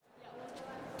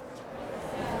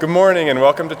Good morning and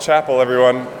welcome to chapel,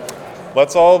 everyone.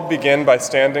 Let's all begin by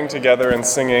standing together and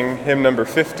singing hymn number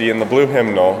 50 in the blue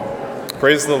hymnal.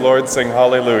 Praise the Lord, sing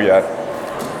hallelujah.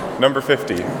 Number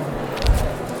 50.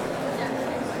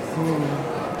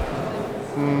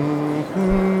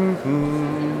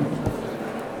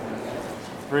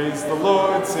 Praise the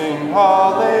Lord, sing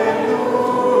hallelujah.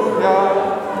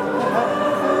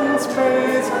 Heavens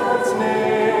praise God's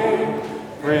name.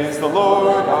 Praise the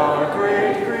Lord, our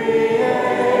great Creator.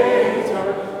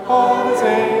 All His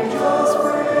angels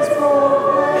praise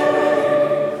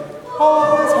proclaim.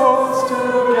 All His hosts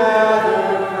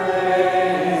together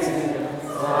praise Him.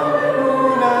 Sun,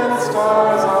 moon, and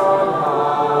stars on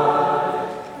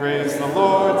high. Praise the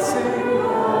Lord, sing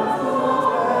forth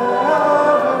the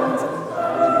heavens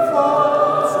and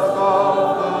floods above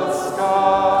the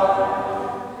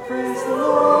sky. Praise the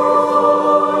Lord.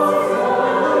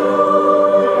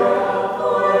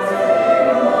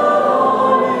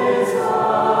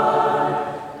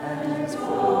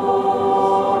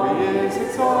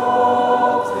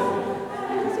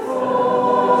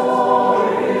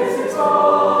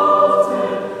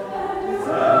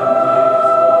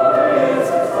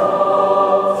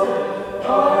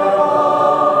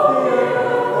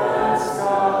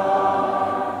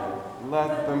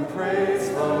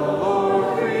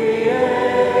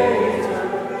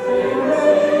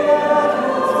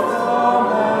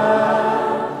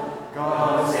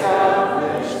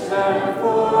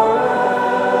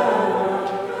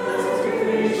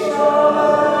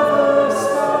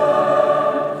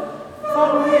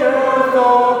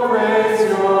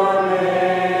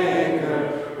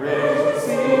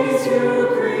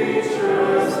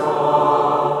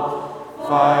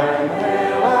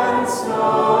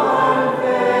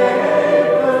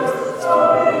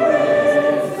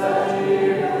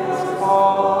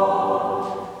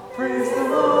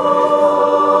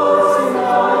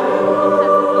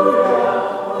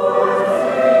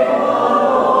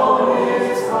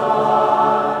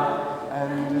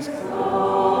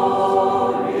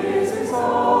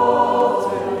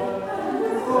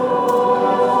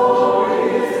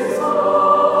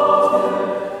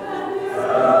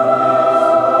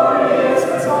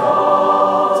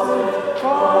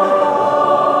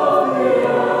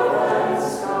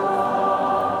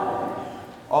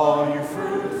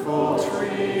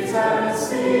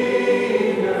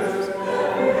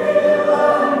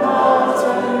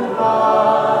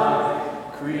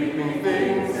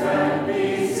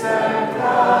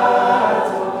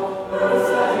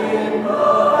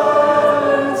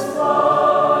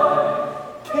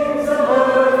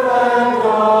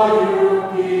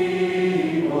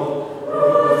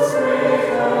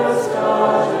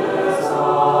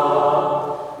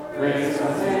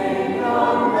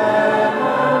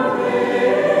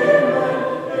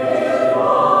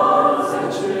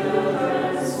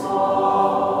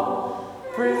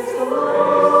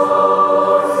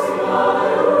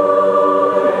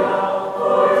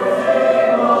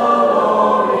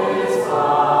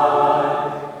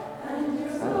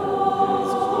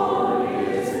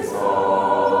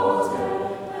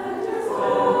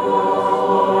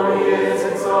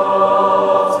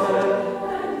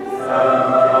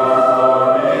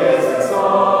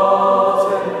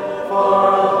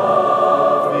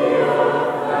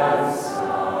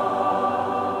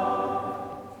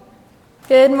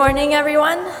 Good morning,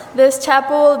 everyone. This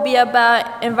chapel will be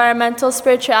about environmental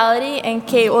spirituality, and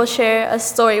Kate will share a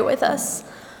story with us.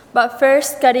 But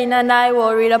first, Karina and I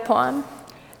will read a poem.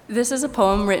 This is a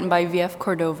poem written by V.F.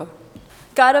 Cordova.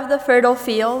 God of the fertile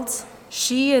fields,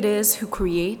 she it is who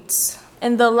creates,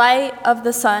 in the light of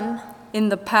the sun, in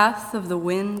the path of the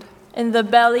wind, in the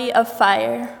belly of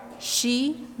fire,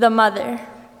 she, the mother,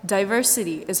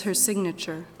 diversity is her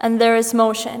signature. And there is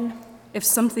motion. If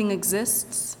something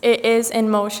exists, it is in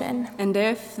motion. And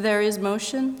if there is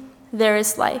motion, there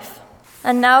is life.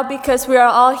 And now, because we are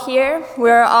all here, we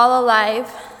are all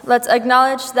alive, let's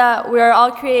acknowledge that we are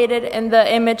all created in the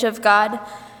image of God.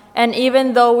 And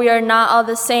even though we are not all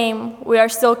the same, we are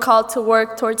still called to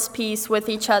work towards peace with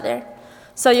each other.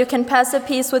 So you can pass the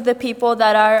peace with the people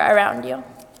that are around you.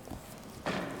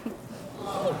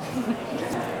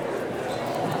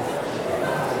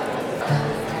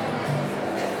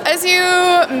 As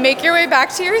you make your way back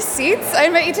to your seats, I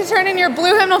invite you to turn in your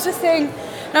blue hymnal to sing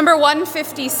number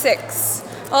 156,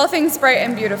 All Things Bright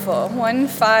and Beautiful,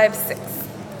 156.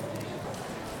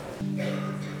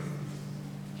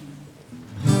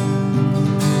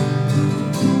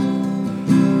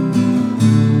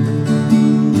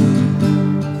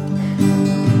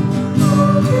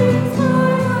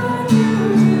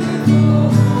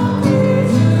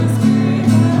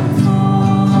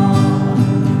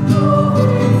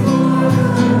 All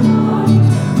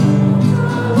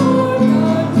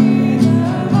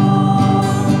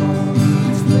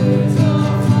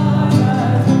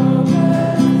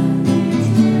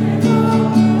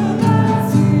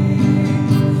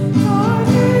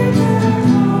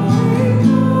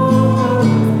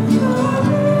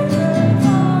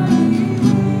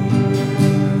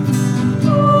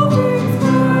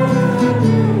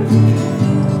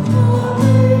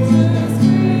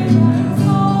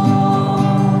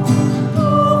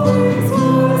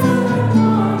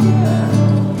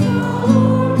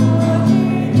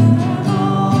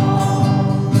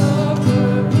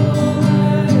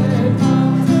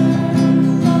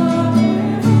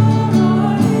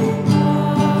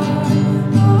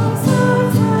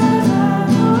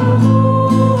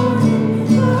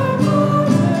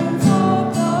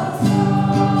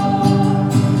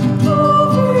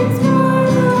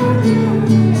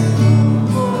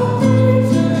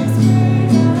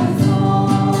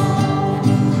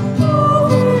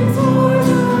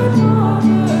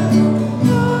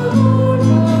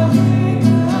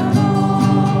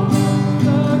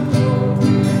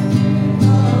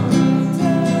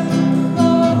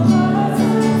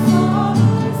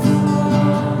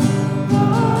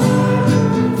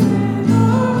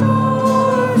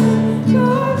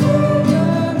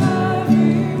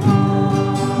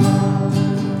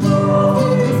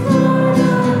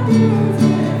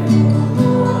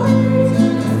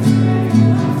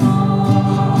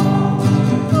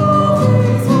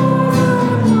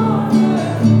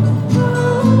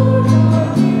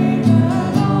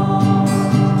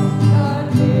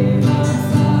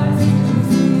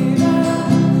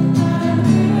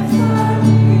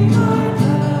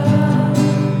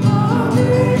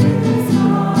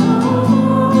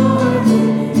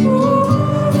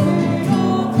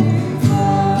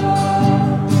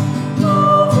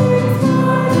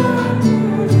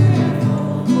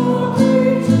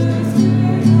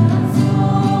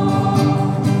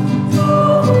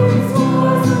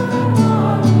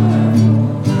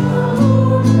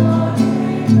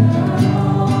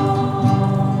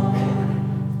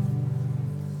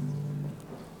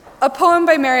a poem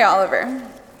by Mary Oliver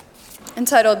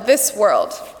entitled This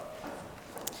World.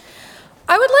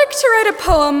 I would like to write a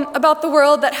poem about the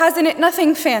world that has in it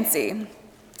nothing fancy,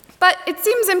 but it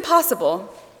seems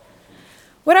impossible.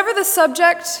 Whatever the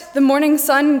subject, the morning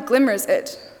sun glimmers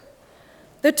it.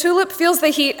 The tulip feels the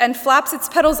heat and flaps its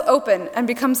petals open and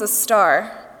becomes a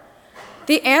star.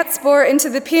 The ants bore into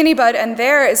the peony bud, and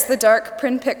there is the dark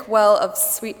prinpick well of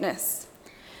sweetness.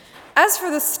 As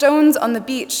for the stones on the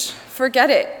beach,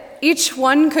 forget it. Each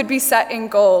one could be set in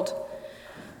gold.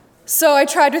 So I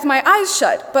tried with my eyes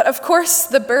shut, but of course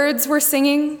the birds were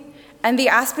singing, and the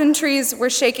aspen trees were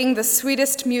shaking the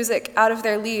sweetest music out of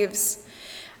their leaves.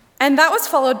 And that was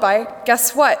followed by,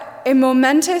 guess what? A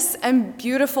momentous and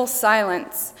beautiful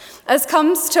silence, as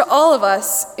comes to all of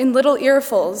us in little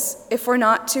earfuls if we're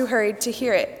not too hurried to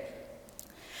hear it.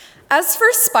 As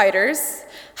for spiders,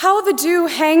 how the dew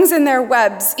hangs in their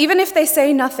webs, even if they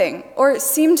say nothing, or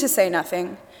seem to say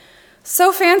nothing.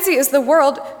 So fancy is the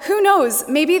world, who knows,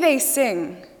 maybe they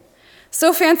sing.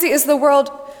 So fancy is the world,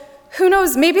 who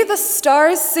knows, maybe the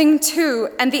stars sing too,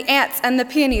 and the ants and the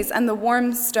peonies and the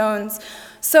warm stones,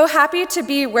 so happy to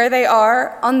be where they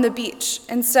are on the beach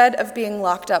instead of being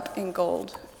locked up in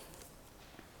gold.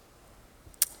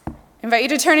 I invite you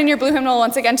to turn in your blue hymnal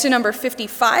once again to number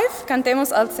 55,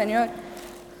 Cantemos al Señor.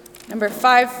 Number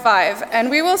 5-5, and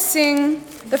we will sing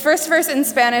the first verse in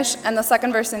Spanish and the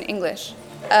second verse in English.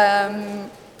 I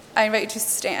invite you to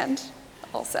stand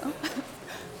also.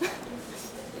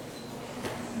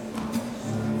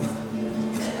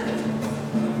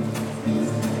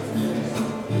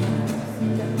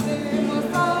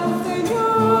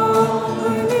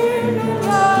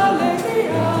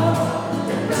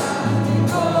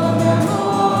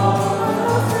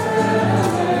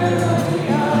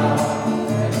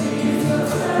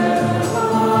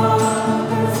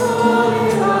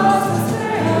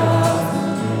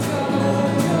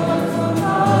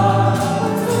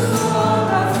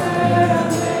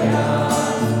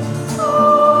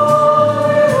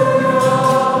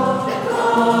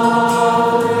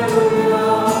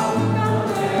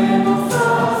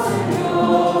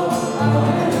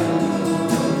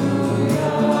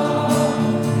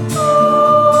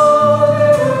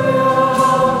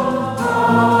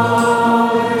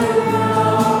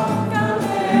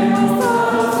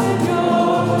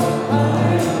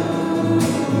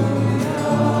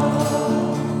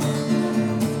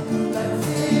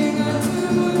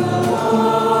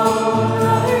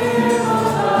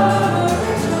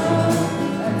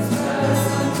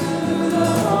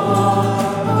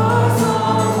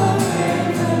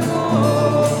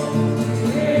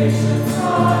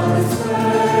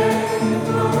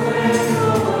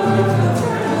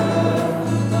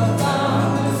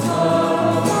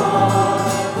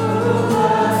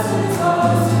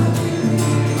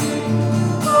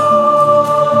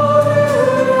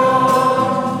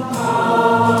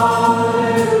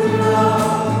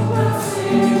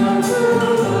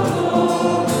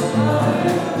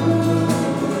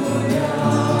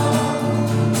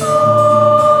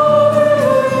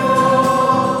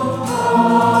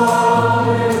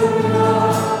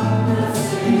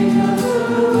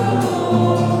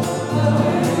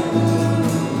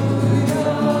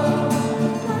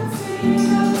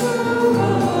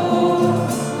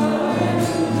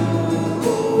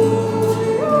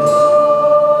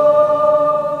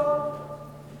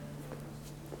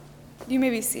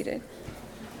 Seated.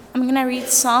 I'm going to read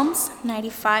Psalms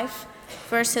 95,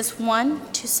 verses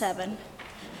 1 to 7.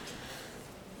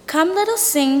 Come, let us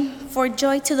sing for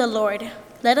joy to the Lord.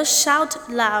 Let us shout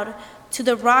loud to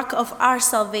the rock of our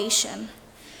salvation.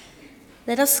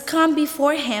 Let us come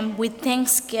before him with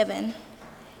thanksgiving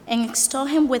and extol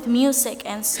him with music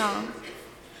and song.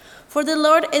 For the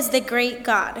Lord is the great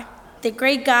God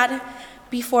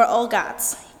before all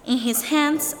gods. In his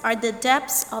hands are the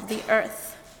depths of the earth,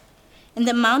 and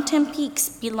the mountain peaks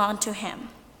belong to him.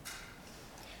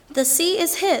 The sea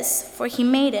is his, for he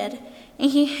made it, and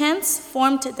he hands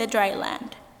formed the dry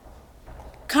land.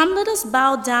 Come, let us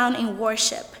bow down in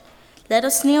worship. Let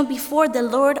us kneel before the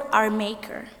Lord our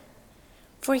Maker.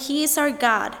 For he is our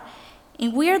God,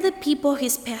 and we are the people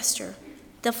his pasture,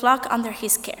 the flock under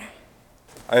his care.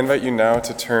 I invite you now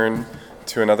to turn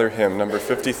to another hymn, number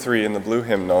 53 in the blue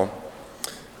hymnal.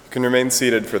 You can remain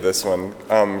seated for this one.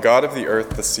 God of the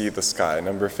earth, the sea, the sky,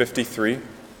 number 53.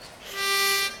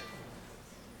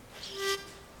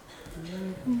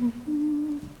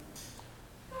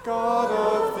 God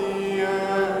of the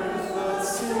earth, the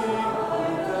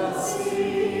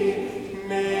sea,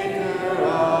 maker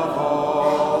of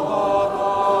all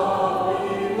above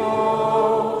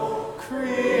below,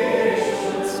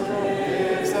 creation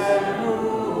strives and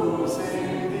moves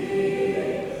in thee.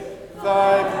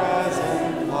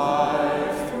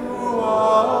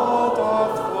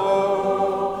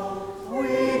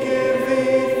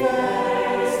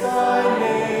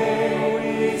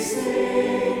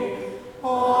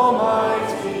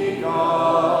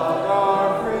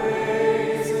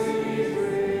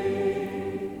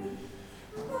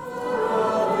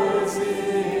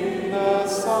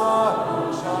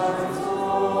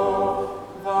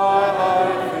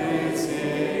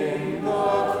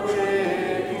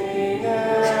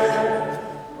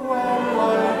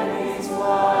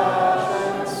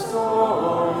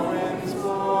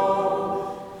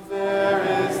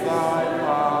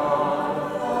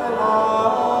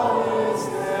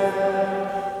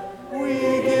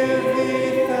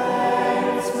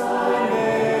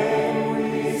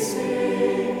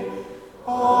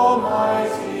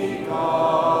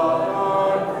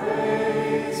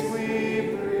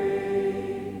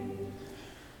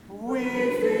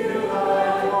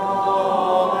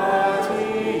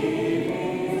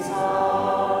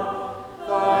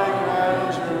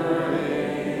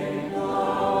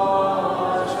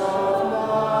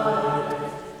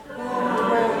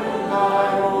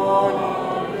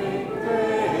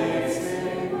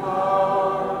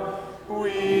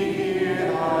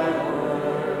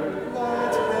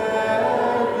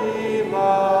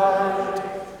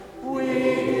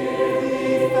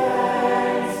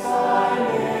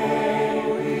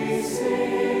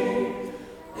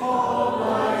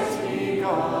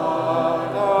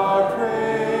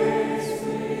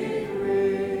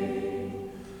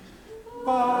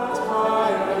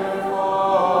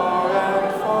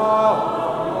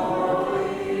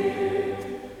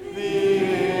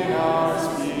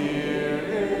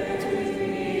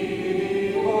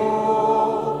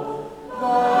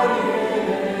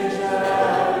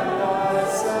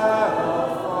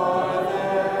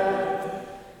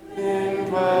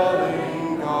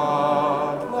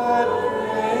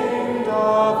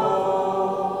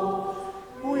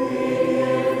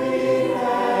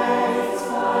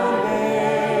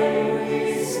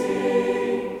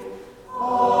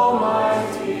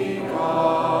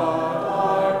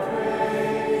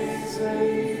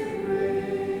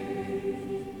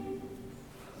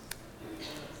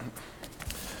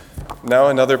 Now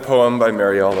another poem by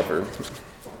Mary Oliver,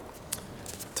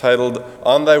 titled,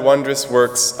 On Thy Wondrous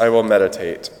Works I Will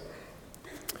Meditate.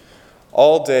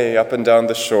 All day up and down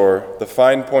the shore, the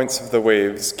fine points of the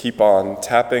waves keep on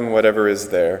tapping whatever is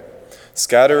there.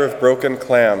 Scatter of broken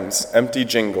clams, empty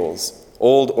jingles,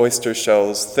 old oyster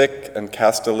shells, thick and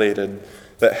castellated,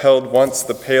 that held once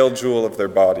the pale jewel of their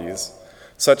bodies,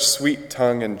 such sweet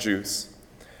tongue and juice.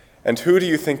 And who do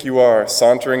you think you are,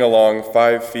 sauntering along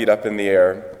 5 feet up in the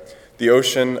air? The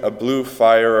ocean, a blue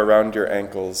fire around your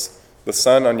ankles, the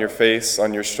sun on your face,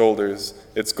 on your shoulders,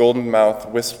 its golden mouth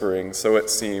whispering, so it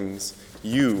seems,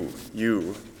 you.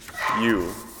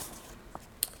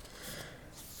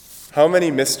 How many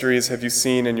mysteries have you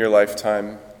seen in your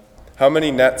lifetime? How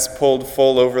many nets pulled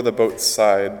full over the boat's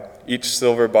side, each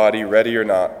silver body, ready or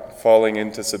not, falling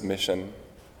into submission?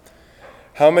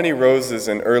 How many roses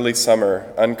in early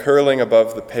summer, uncurling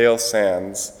above the pale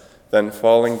sands, then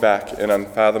falling back in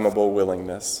unfathomable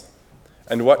willingness?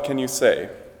 And what can you say?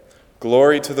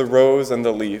 Glory to the rose and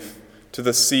the leaf, to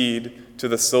the seed, to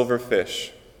the silver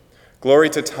fish. Glory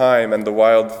to time and the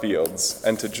wild fields,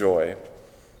 and to joy,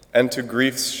 and to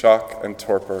grief's shock and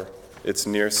torpor, its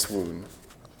near swoon.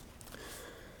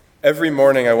 Every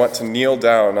morning I want to kneel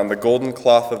down on the golden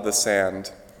cloth of the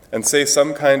sand and say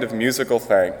some kind of musical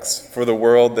thanks for the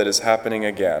world that is happening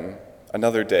again,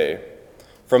 another day.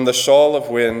 From the shawl of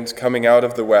wind coming out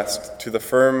of the west to the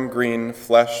firm green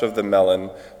flesh of the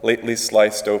melon lately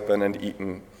sliced open and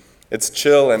eaten, its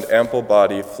chill and ample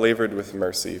body flavored with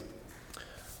mercy.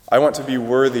 I want to be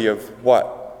worthy of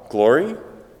what? Glory?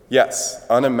 Yes,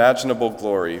 unimaginable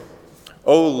glory.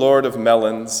 O Lord of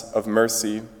melons, of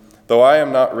mercy, though I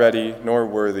am not ready nor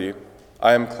worthy,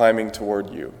 I am climbing toward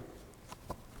you.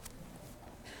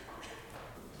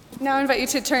 Now I invite you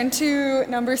to turn to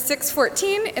number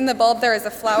 614. In the bulb there is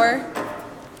a flower.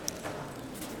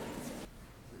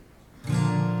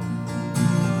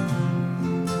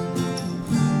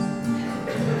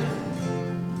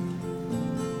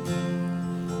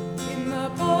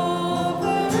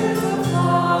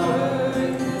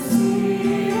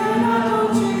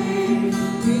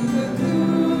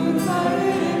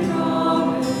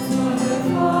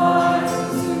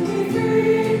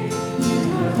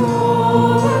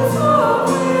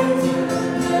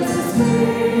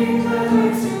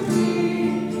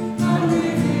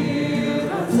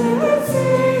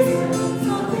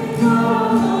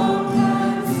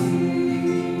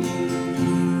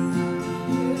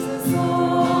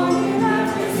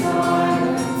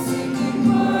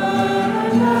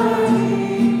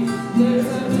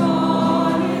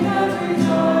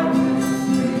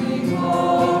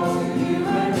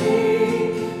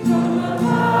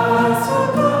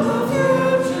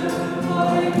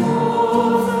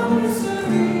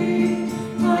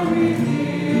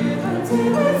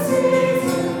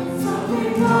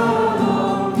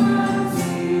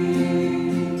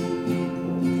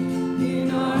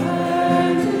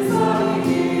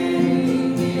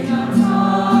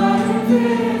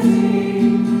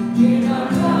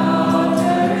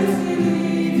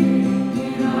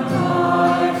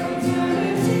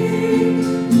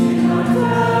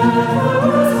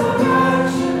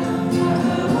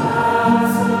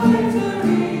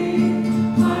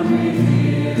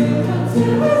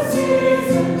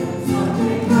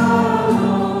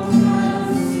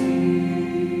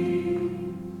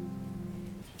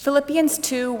 Philippians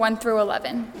 2, 1 through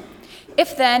 11.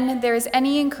 If then there is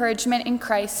any encouragement in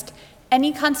Christ,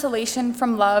 any consolation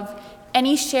from love,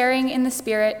 any sharing in the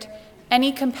Spirit,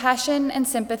 any compassion and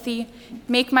sympathy,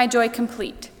 make my joy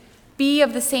complete. Be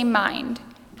of the same mind,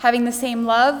 having the same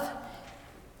love,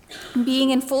 being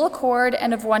in full accord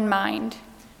and of one mind.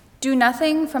 Do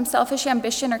nothing from selfish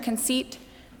ambition or conceit,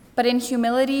 but in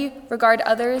humility regard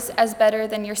others as better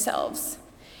than yourselves.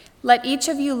 Let each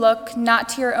of you look not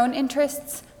to your own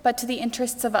interests, but to the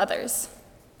interests of others.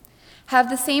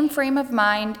 Have the same frame of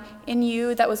mind in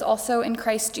you that was also in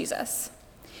Christ Jesus.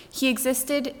 He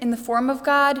existed in the form of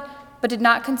God, but did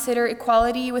not consider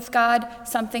equality with God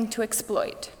something to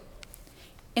exploit.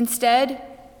 Instead,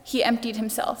 he emptied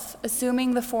himself,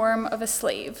 assuming the form of a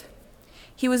slave.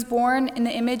 He was born in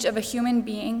the image of a human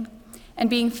being, and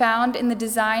being found in the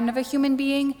design of a human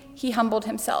being, he humbled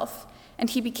himself, and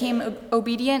he became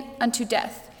obedient unto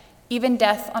death, even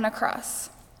death on a cross.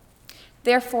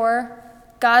 Therefore,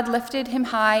 God lifted him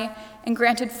high and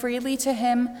granted freely to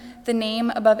him the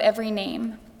name above every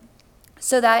name,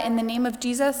 so that in the name of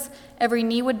Jesus every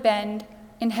knee would bend,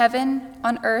 in heaven,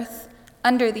 on earth,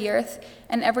 under the earth,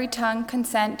 and every tongue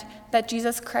consent that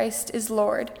Jesus Christ is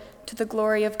Lord, to the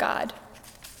glory of God.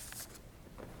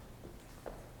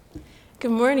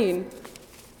 Good morning.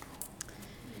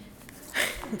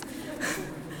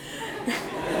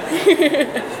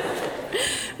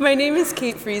 My name is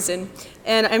Kate Friesen,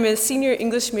 and I'm a senior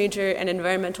English major and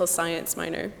environmental science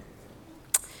minor.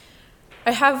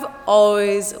 I have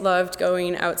always loved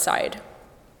going outside.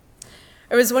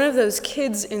 I was one of those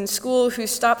kids in school who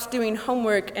stopped doing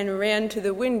homework and ran to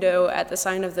the window at the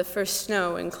sign of the first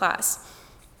snow in class.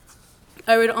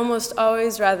 I would almost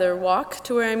always rather walk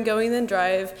to where I'm going than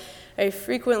drive. I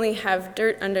frequently have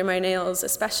dirt under my nails,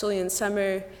 especially in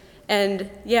summer. And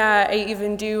yeah, I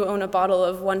even do own a bottle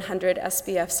of 100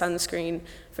 SPF sunscreen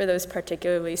for those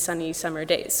particularly sunny summer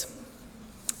days.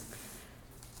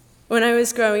 When I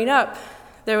was growing up,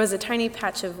 there was a tiny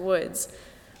patch of woods,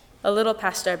 a little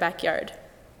past our backyard.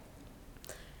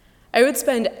 I would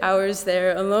spend hours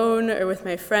there alone or with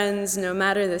my friends, no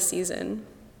matter the season,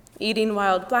 eating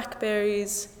wild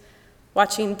blackberries,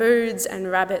 watching birds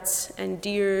and rabbits and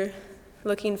deer,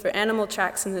 looking for animal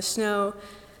tracks in the snow,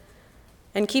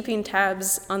 and keeping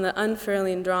tabs on the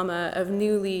unfurling drama of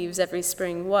new leaves every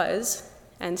spring was,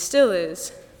 and still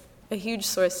is, a huge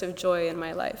source of joy in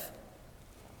my life.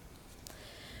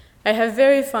 I have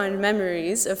very fond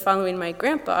memories of following my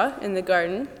grandpa in the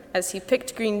garden as he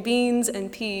picked green beans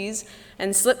and peas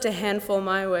and slipped a handful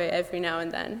my way every now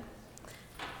and then.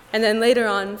 And then later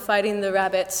on, fighting the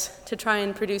rabbits to try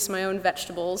and produce my own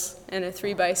vegetables in a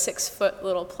 3-by-6-foot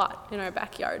little plot in our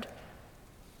backyard.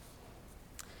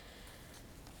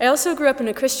 I also grew up in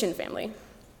a Christian family,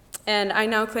 and I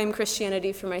now claim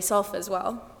Christianity for myself as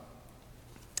well.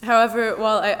 However,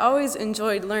 while I always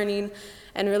enjoyed learning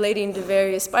and relating to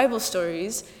various Bible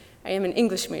stories, I am an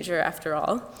English major after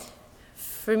all.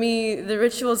 For me, the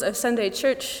rituals of Sunday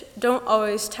church don't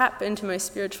always tap into my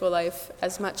spiritual life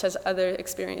as much as other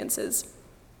experiences.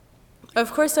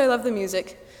 Of course, I love the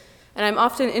music, and I'm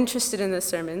often interested in the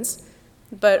sermons,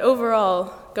 but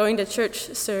overall, going to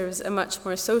church serves a much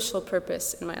more social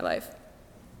purpose in my life.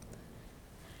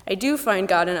 I do find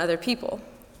God in other people,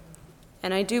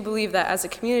 and I do believe that as a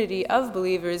community of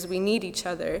believers, we need each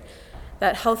other.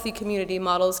 That healthy community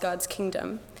models God's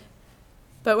kingdom.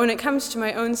 But when it comes to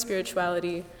my own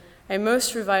spirituality, I'm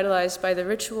most revitalized by the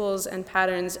rituals and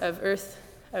patterns of earth,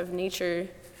 of nature,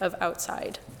 of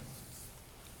outside.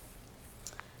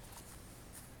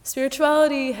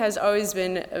 Spirituality has always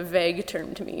been a vague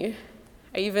term to me.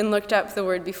 I even looked up the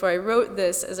word before I wrote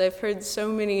this, as I've heard so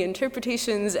many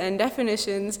interpretations and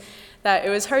definitions that it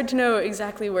was hard to know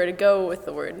exactly where to go with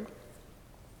the word.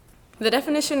 The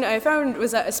definition I found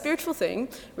was that a spiritual thing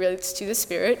relates to the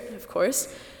spirit, of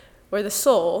course, or the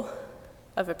soul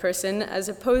of a person as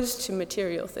opposed to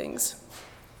material things.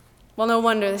 Well, no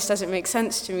wonder this doesn't make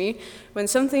sense to me. When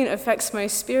something affects my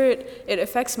spirit, it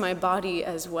affects my body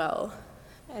as well.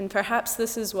 And perhaps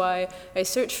this is why I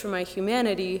search for my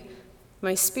humanity,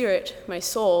 my spirit, my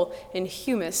soul, in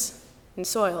humus, in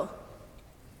soil.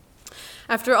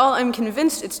 After all, I'm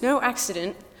convinced it's no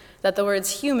accident that the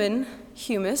words human,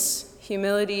 humus,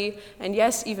 humility, and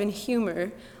yes, even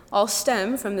humor, all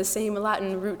stem from the same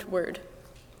Latin root word.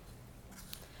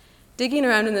 Digging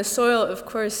around in the soil, of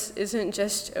course, isn't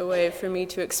just a way for me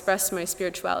to express my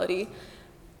spirituality.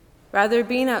 Rather,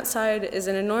 being outside is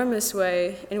an enormous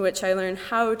way in which I learn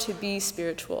how to be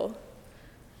spiritual,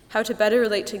 how to better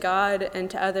relate to God and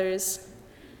to others,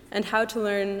 and how to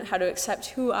learn how to accept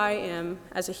who I am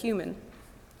as a human.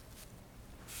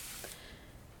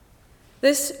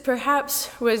 This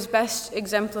perhaps was best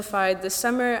exemplified the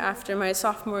summer after my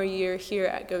sophomore year here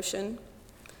at Goshen.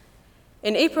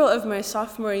 In April of my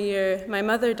sophomore year, my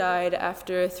mother died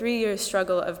after a 3-year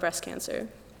struggle of breast cancer.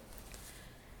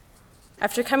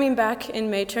 After coming back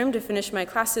in May term to finish my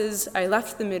classes, I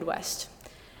left the Midwest,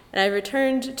 and I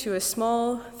returned to a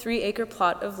small 3-acre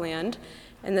plot of land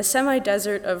in the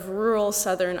semi-desert of rural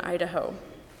southern Idaho.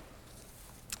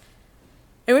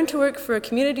 I went to work for a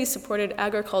community-supported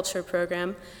agriculture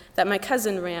program that my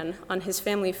cousin ran on his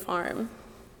family farm.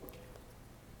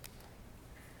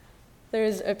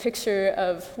 There's a picture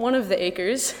of one of the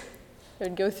acres that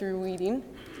would go through weeding,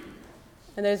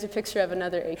 and there's a picture of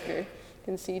another acre. You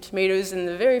can see tomatoes in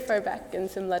the very far back and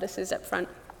some lettuces up front.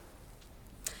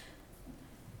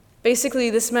 Basically,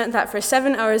 this meant that for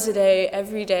 7 hours a day,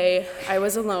 every day, I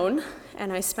was alone,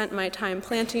 and I spent my time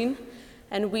planting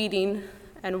and weeding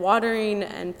and watering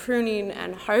and pruning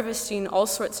and harvesting all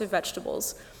sorts of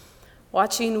vegetables,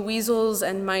 watching weasels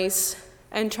and mice,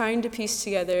 and trying to piece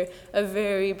together a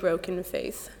very broken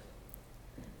faith.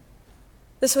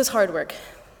 This was hard work.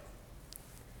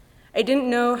 I didn't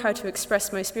know how to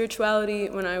express my spirituality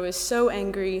when I was so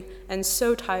angry and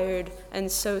so tired and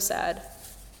so sad.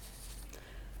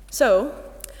 So,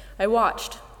 I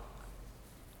watched.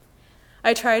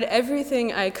 I tried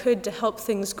everything I could to help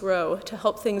things grow, to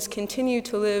help things continue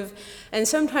to live, and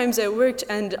sometimes it worked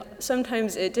and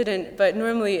sometimes it didn't, but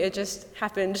normally it just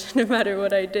happened no matter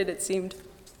what I did, it seemed.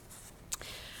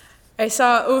 I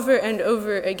saw over and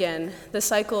over again the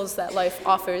cycles that life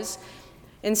offers,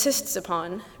 insists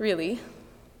upon, really.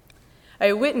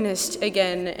 I witnessed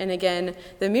again and again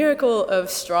the miracle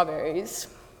of strawberries,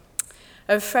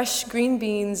 of fresh green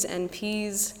beans and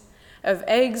peas, of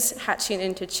eggs hatching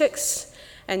into chicks,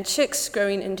 and chicks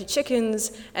growing into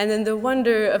chickens, and then the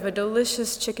wonder of a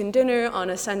delicious chicken dinner on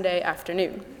a Sunday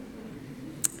afternoon.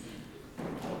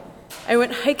 I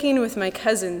went hiking with my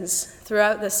cousins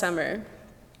throughout the summer,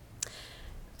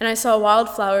 and I saw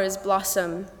wildflowers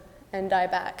blossom and die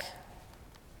back.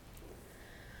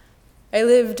 I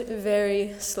lived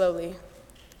very slowly.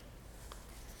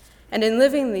 And in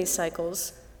living these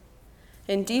cycles,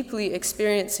 in deeply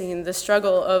experiencing the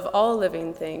struggle of all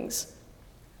living things,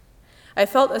 I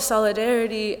felt a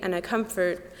solidarity and a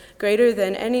comfort greater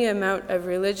than any amount of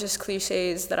religious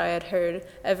cliches that I had heard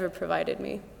ever provided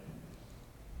me.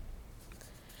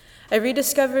 I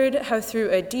rediscovered how through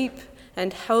a deep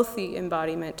and healthy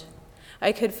embodiment,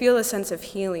 I could feel a sense of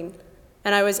healing,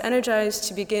 and I was energized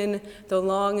to begin the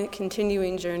long,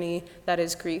 continuing journey that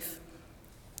is grief.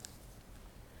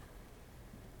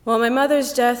 While my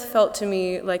mother's death felt to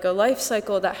me like a life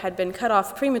cycle that had been cut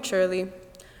off prematurely,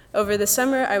 over the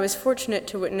summer I was fortunate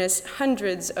to witness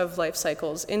hundreds of life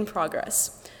cycles in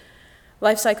progress.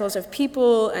 Life cycles of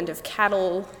people and of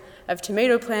cattle, of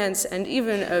tomato plants, and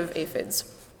even of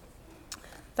aphids.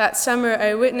 That summer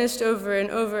I witnessed over and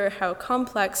over how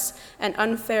complex and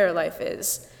unfair life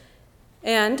is,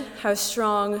 and how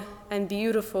strong and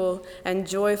beautiful and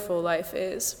joyful life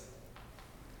is.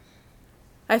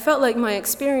 I felt like my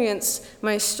experience,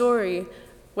 my story,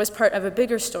 was part of a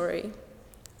bigger story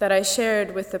that I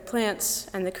shared with the plants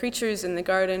and the creatures in the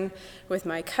garden, with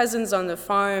my cousins on the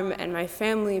farm and my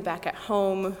family back at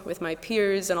home, with my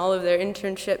peers and all of their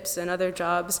internships and other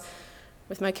jobs,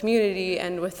 with my community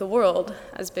and with the world,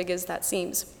 as big as that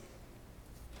seems.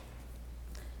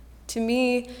 To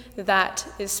me, that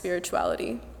is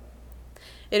spirituality.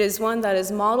 It is one that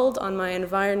is modeled on my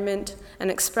environment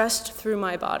and expressed through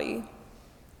my body.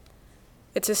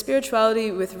 It's a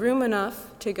spirituality with room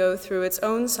enough to go through its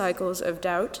own cycles of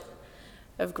doubt,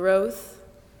 of growth,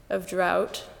 of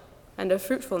drought, and of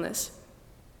fruitfulness.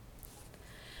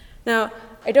 Now,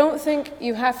 I don't think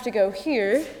you have to go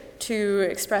here to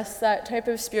express that type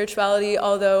of spirituality,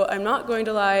 although I'm not going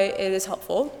to lie, it is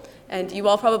helpful, and you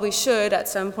all probably should at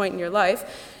some point in your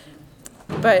life.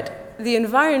 But the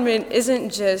environment isn't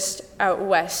just out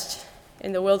west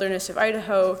in the wilderness of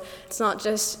Idaho. It's not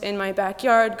just in my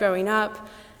backyard growing up,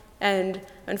 and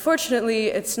unfortunately,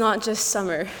 it's not just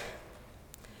summer.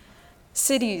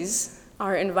 Cities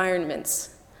are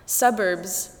environments.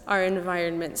 Suburbs are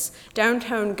environments.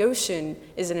 Downtown Goshen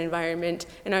is an environment,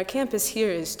 and our campus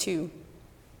here is too.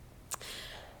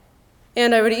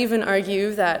 And I would even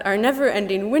argue that our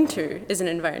never-ending winter is an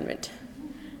environment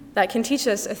that can teach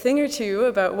us a thing or two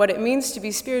about what it means to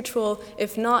be spiritual,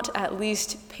 if not at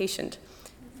least patient.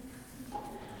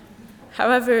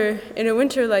 However, in a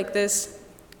winter like this,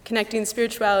 connecting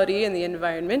spirituality and the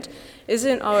environment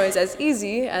isn't always as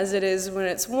easy as it is when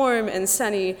it's warm and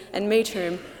sunny and May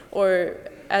term, or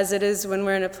as it is when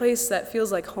we're in a place that feels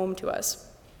like home to us.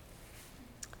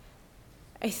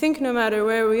 I think no matter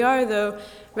where we are, though,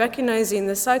 recognizing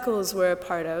the cycles we're a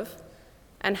part of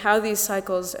and how these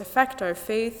cycles affect our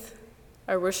faith,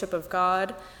 our worship of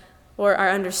God, or our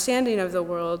understanding of the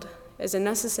world is a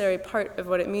necessary part of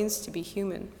what it means to be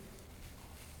human.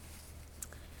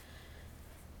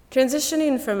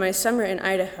 Transitioning from my summer in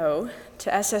Idaho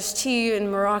to SST in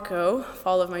Morocco,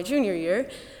 fall of my junior year,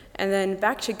 and then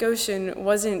back to Goshen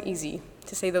wasn't easy,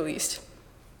 to say the least.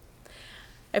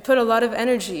 I put a lot of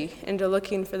energy into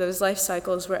looking for those life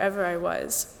cycles wherever I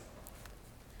was.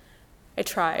 I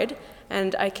tried,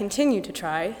 and I continue to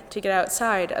try, to get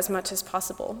outside as much as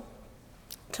possible,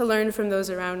 to learn from those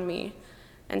around me,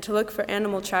 and to look for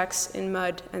animal tracks in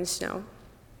mud and snow.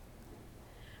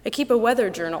 I keep a weather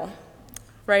journal,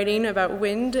 writing about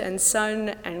wind and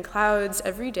sun and clouds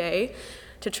every day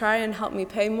to try and help me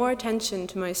pay more attention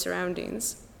to my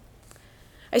surroundings.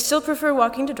 I still prefer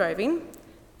walking to driving,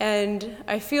 and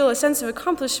I feel a sense of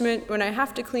accomplishment when I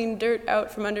have to clean dirt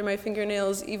out from under my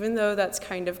fingernails, even though that's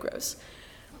kind of gross.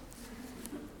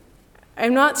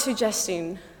 I'm not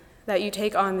suggesting that you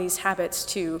take on these habits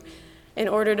too in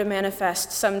order to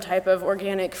manifest some type of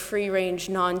organic, free-range,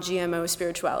 non-GMO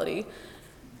spirituality.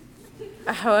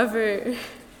 However,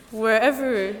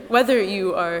 whether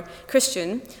you are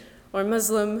Christian or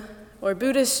Muslim or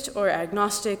Buddhist, or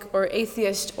agnostic, or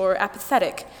atheist, or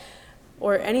apathetic,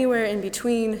 or anywhere in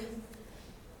between,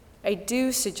 I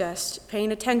do suggest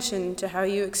paying attention to how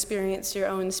you experience your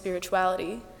own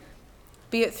spirituality,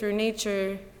 be it through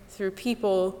nature, through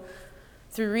people,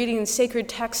 through reading sacred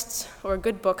texts or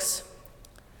good books,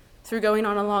 through going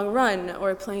on a long run,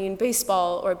 or playing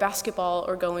baseball or basketball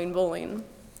or going bowling.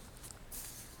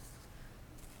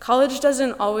 College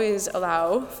doesn't always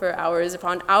allow for hours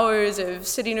upon hours of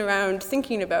sitting around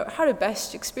thinking about how to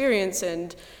best experience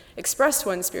and express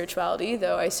one's spirituality,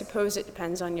 though I suppose it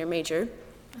depends on your major.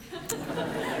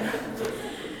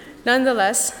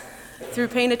 Nonetheless, through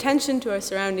paying attention to our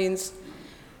surroundings,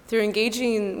 through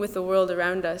engaging with the world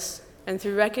around us, and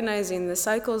through recognizing the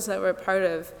cycles that we're a part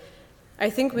of, I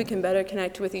think we can better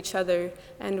connect with each other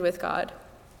and with God.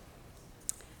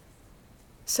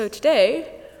 So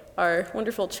today, our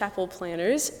wonderful chapel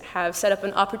planners have set up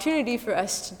an opportunity for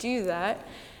us to do that.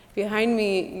 Behind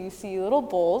me, you see little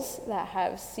bowls that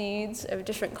have seeds of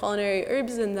different culinary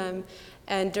herbs in them.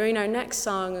 And during our next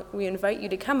song, we invite you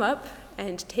to come up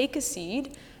and take a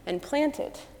seed and plant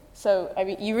it. So, I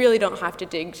mean, you really don't have to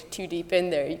dig too deep in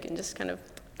there. You can just kind of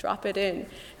drop it in.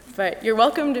 But you're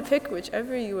welcome to pick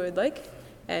whichever you would like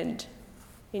and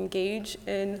engage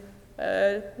in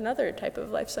another type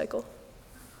of life cycle.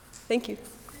 Thank you.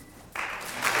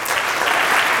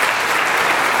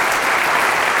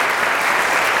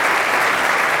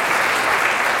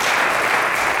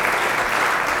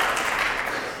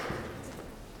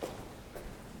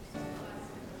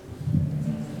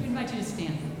 We invite you to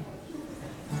stand.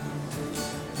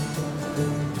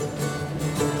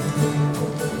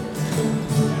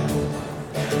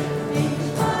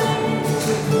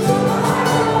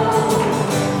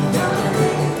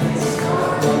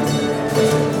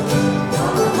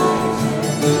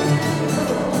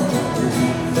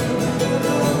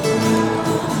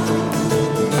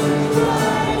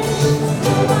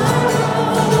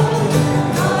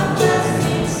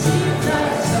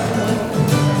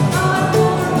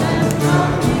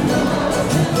 From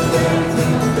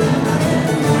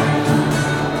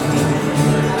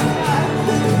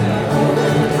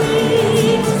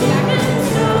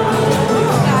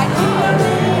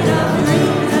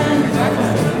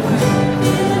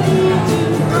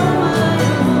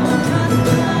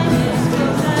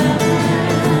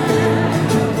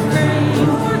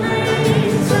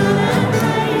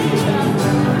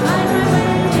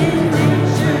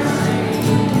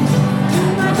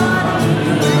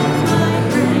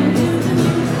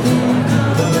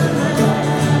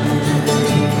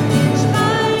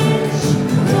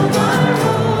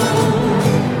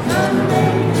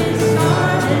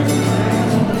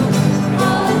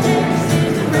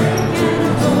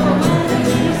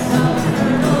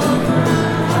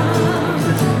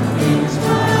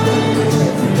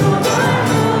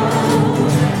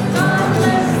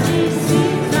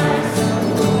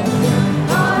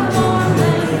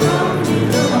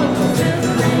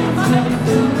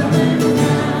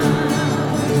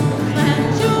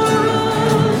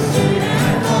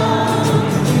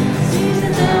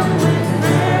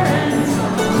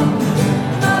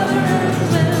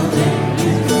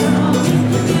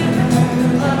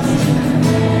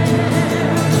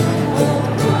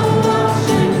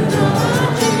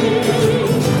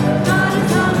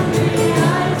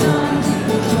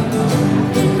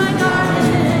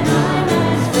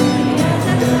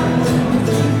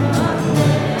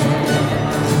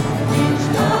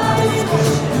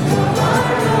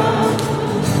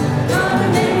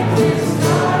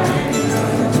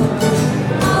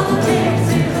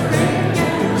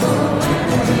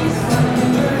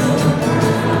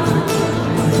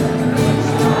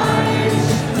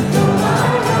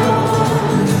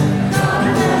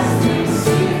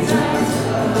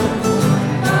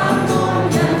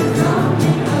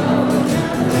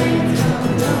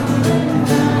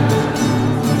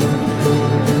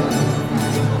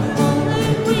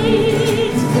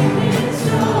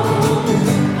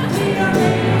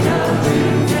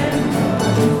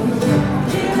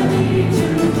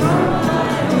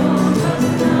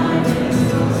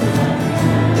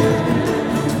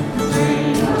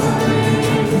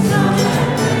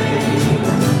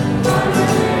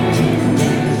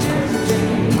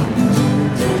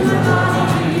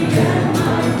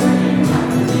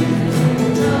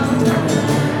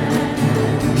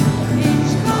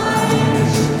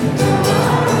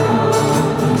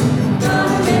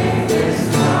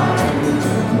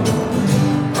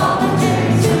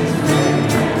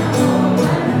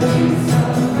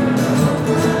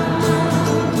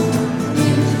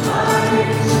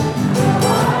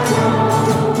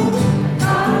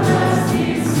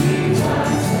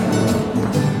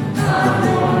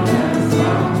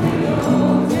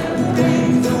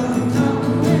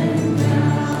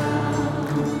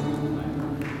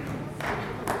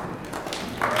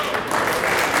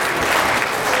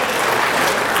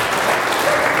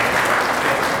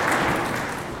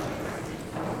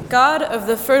God of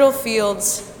the fertile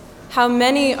fields, how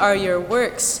many are your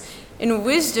works? In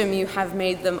wisdom you have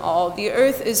made them all. The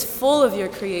earth is full of your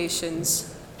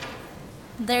creations.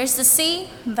 There is the sea,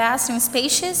 vast and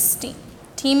spacious,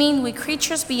 teeming with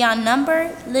creatures beyond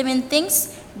number, living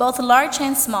things, both large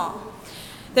and small.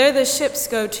 There the ships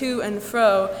go to and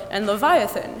fro, and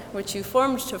Leviathan, which you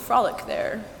formed to frolic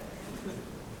there.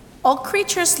 All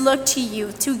creatures look to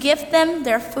you to give them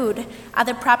their food at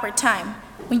the proper time.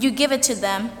 When you give it to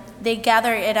them, they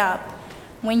gather it up.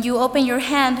 When you open your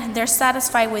hand, they're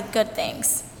satisfied with good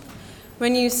things.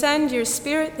 When you send your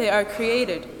spirit, they are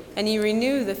created, and you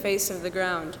renew the face of the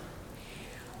ground.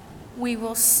 We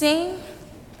will sing.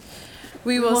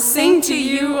 We will sing to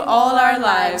you all our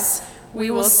lives. We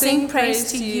will sing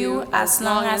praise to you as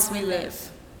long as we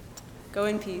live. Go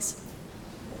in peace.